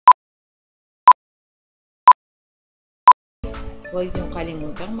Huwag niyong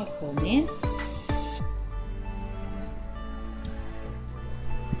kalimutang mag-comment,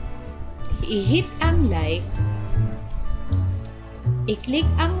 i-hit ang like, i-click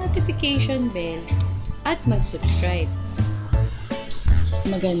ang notification bell, at mag-subscribe.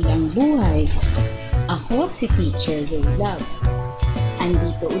 Magandang buhay! Ako si Teacher Love.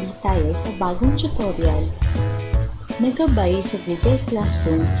 Andito ulit tayo sa bagong tutorial na gabay sa Google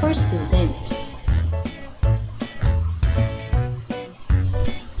Classroom for Students.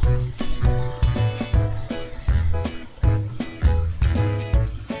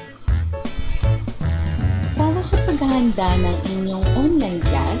 Para sa paghahanda ng inyong online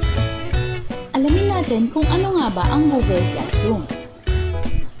class, alamin natin kung ano nga ba ang Google Classroom.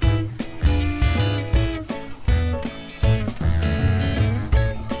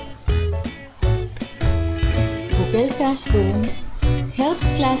 Google Classroom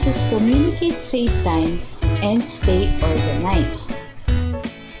helps classes communicate, save time, and stay organized.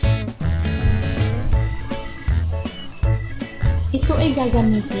 Ito ay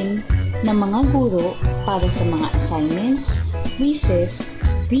gagamitin ng mga guro para sa mga assignments, quizzes,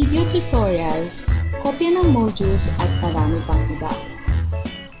 video tutorials, kopya ng modules at marami pang iba.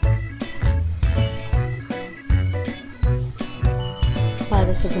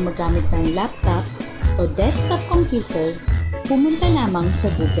 Para sa gumagamit ng laptop o desktop computer, pumunta lamang sa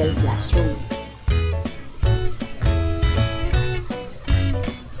Google Classroom.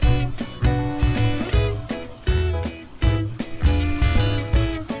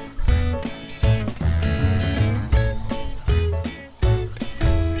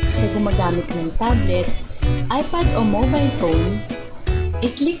 Sa gumagamit ng tablet, iPad o mobile phone,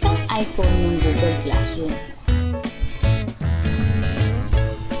 i-click ang icon ng Google Classroom.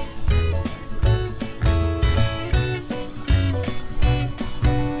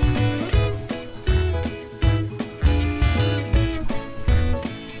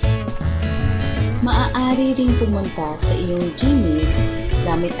 Maaari ring pumunta sa iyong Gmail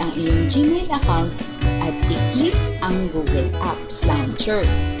gamit ang iyong Gmail account at i-click ang Google Apps Launcher.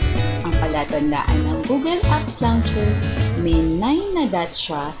 Ang palatandaan ng Google Apps Launcher, may 9 na dots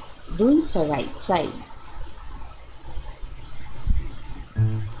siya dun sa right side.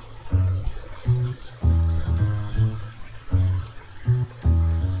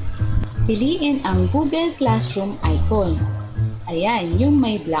 Piliin ang Google Classroom icon. Ayan, yung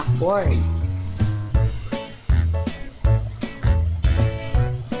may blackboard.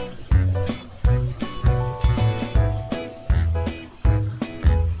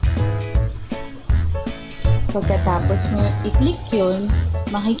 Pagkatapos mo i-click yun,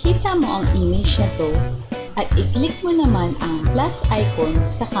 makikita mo ang image na to at i-click mo naman ang plus icon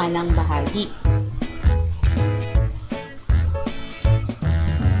sa kanang bahagi.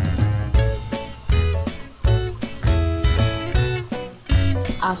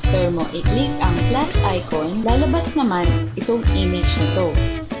 After mo i-click ang plus icon, lalabas naman itong image na to.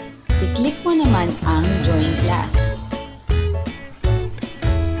 I-click mo naman ang Join Class.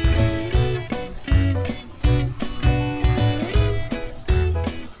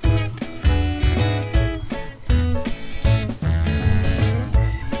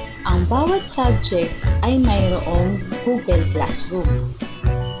 Bawat subject ay mayroong Google Classroom.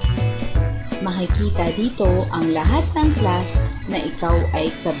 Makikita dito ang lahat ng class na ikaw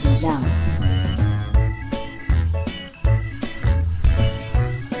ay kabilang.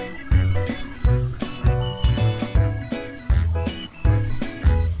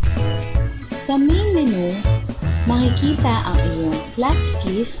 Sa main menu, makikita ang iyong class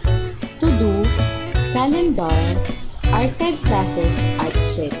list, to-do, calendar, archive classes at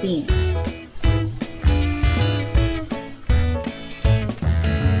settings.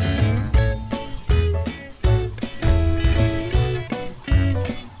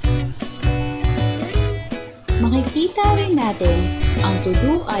 Makikita rin natin ang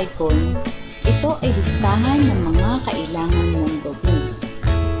to-do icon. Ito ay listahan ng mga kailangan mong gawin.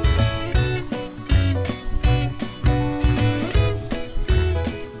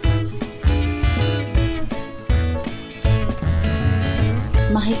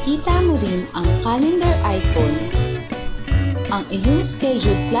 Makikita mo rin ang calendar icon. Ang iyong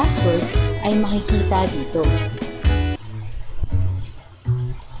scheduled classwork ay makikita dito.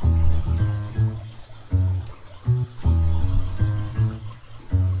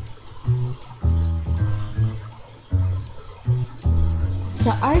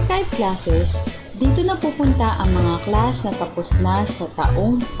 Sa archive classes, dito na pupunta ang mga class na tapos na sa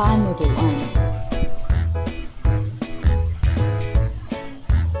taong panuruan.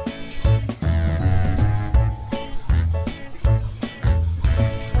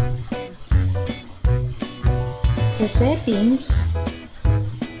 Sa settings,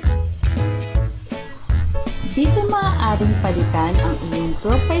 dito maaaring palitan ang iyong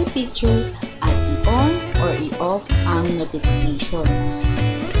profile picture at i-on or i-off ang notifications.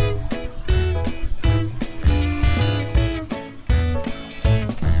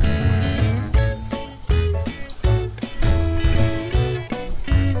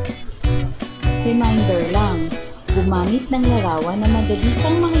 Reminder lang, gumamit ng larawan na madali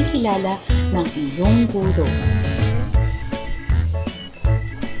kang makikilala ng iyong guro.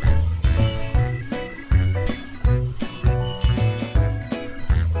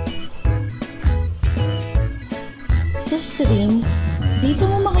 Sa stream, dito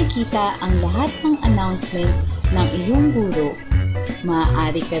mo makikita ang lahat ng announcement ng iyong guro.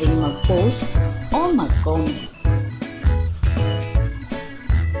 Maaari ka ring mag-post o mag-comment.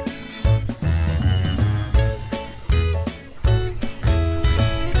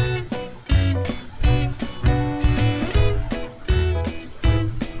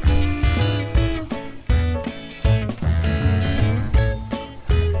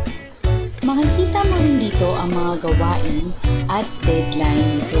 Makikita mo rin dito ang mga gawain at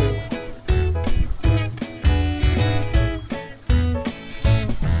deadline nito.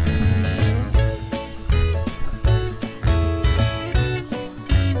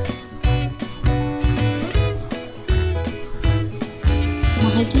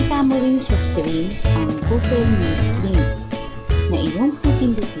 Makikita mo rin sa stream ang Google Meet link na iyong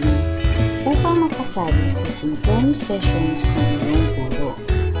pipindutin upang makasali sa synchronous sessions ng iyong guro.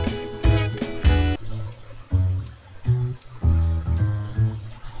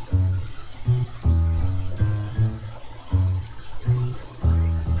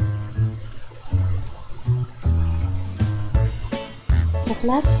 Sa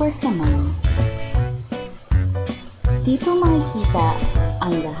classwork naman, dito makikita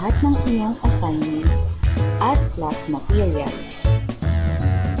ang lahat ng iyong assignments at class materials.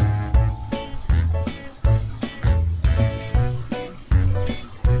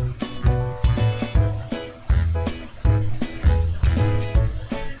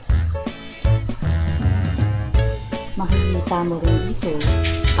 Makikita mo rin dito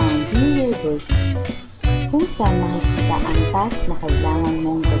ang View Your Work kung saan makikita ang task na kailangan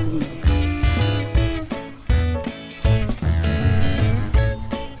mong gawin.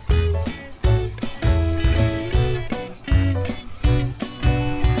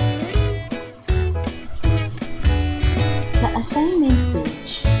 Sa assignment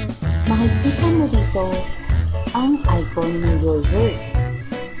page, makikita mo dito ang icon ng Your Work.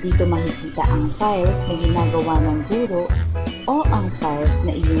 Dito makikita ang files na ginagawa ng guro o ang files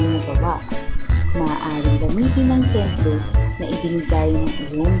na iyong nagawa. Maaaring gamitin ng template na ibinigay ng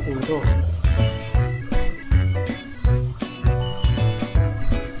iyong guro.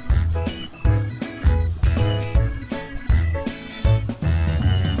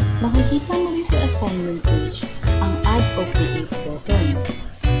 Makikita mo rin sa assignment page ang Add o Create button.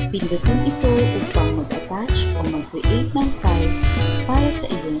 Pindutin ito upang mag-attach o mag-create ng files para sa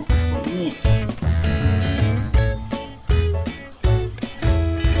iyong assignment.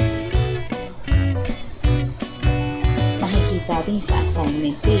 Makikita rin sa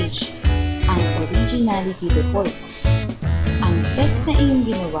assignment page ang Originality Reports. Ang text na iyong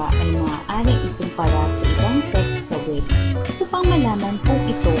ginawa ay maaaring ikumpara sa ibang text sa web upang malaman kung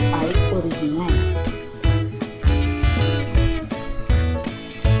ito ay original.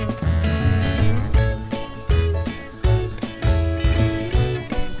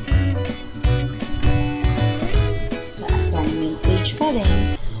 Sa assignment page pa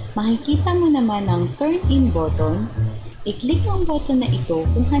rin, makikita mo naman ang Turn In button. I-click ang button na ito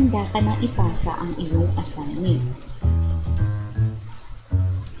kung handa ka nang ipasa ang iyong assignment.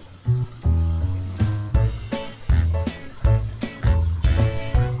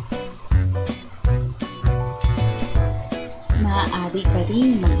 Maaari ka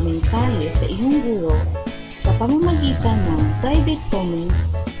rin magmensahe sa iyong guro sa pamamagitan ng private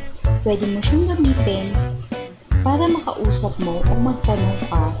comments. Pwede mo siyang gamitin para makausap mo o magtanong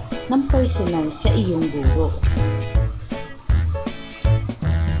ka ng personal sa iyong guro.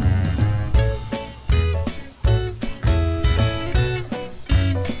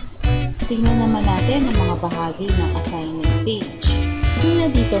 Tingnan naman natin ang mga bahagi ng assignment page.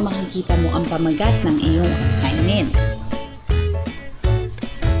 Una dito makikita mo ang pamagat ng iyong assignment.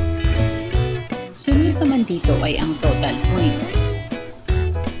 Sunod naman dito ay ang total points.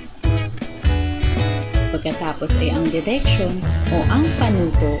 Pagkatapos ay ang direction o ang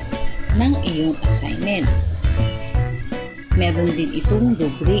panuto ng iyong assignment. Meron din itong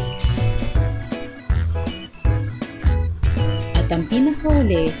rubrics. At ang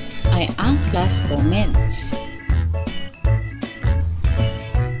pinakahuli ay ang class comments.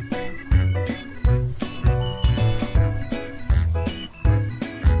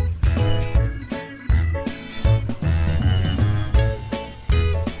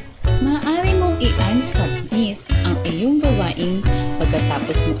 mong submit ang iyong gawain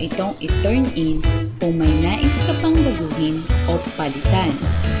pagkatapos mo itong i-turn in kung may nais ka pang baguhin o palitan.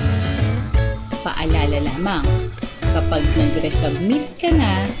 Paalala lamang, kapag nag-resubmit ka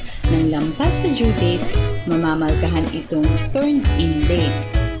na ng lampas sa due date, mamamarkahan itong turned in date.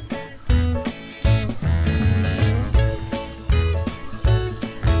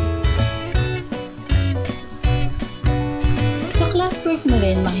 Sa classwork mo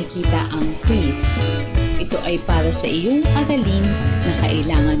rin makikita ang quiz. Ito ay para sa iyong aralin na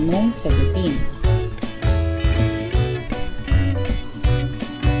kailangan mong sagutin.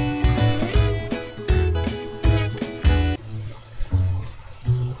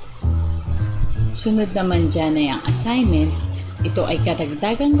 Sunod naman dyan ay ang assignment. Ito ay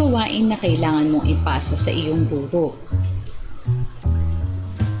karagdagang gawain na kailangan mong ipasa sa iyong guro.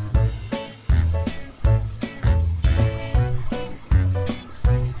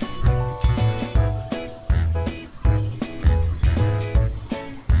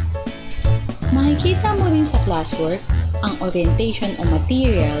 Makikita mo rin sa classwork ang orientation o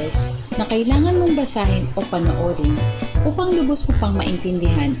materials na kailangan mong basahin o panoorin upang lubos mo pang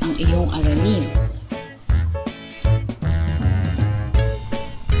maintindihan ang iyong aralin.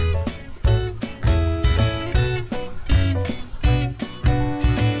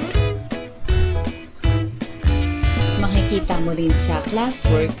 Makikita mo rin sa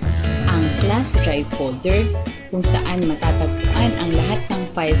classwork ang class drive folder kung saan matatagpuan ang lahat ng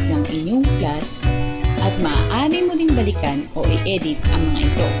files ng inyong class at maaari mo ring balikan o i-edit ang mga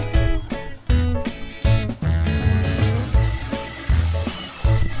ito.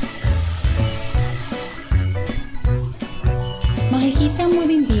 Makikita mo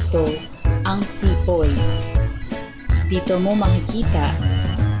rin dito ang people. Dito mo makikita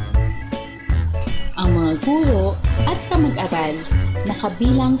ang mga guro at kamag-aral na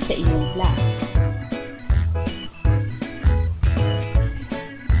kabilang sa iyong class.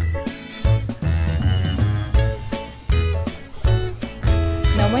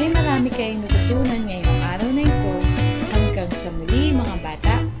 Naway marami kayong natutunan ngayong araw na ito. Hanggang sa muli mga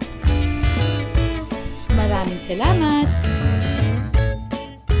bata. Maraming salamat!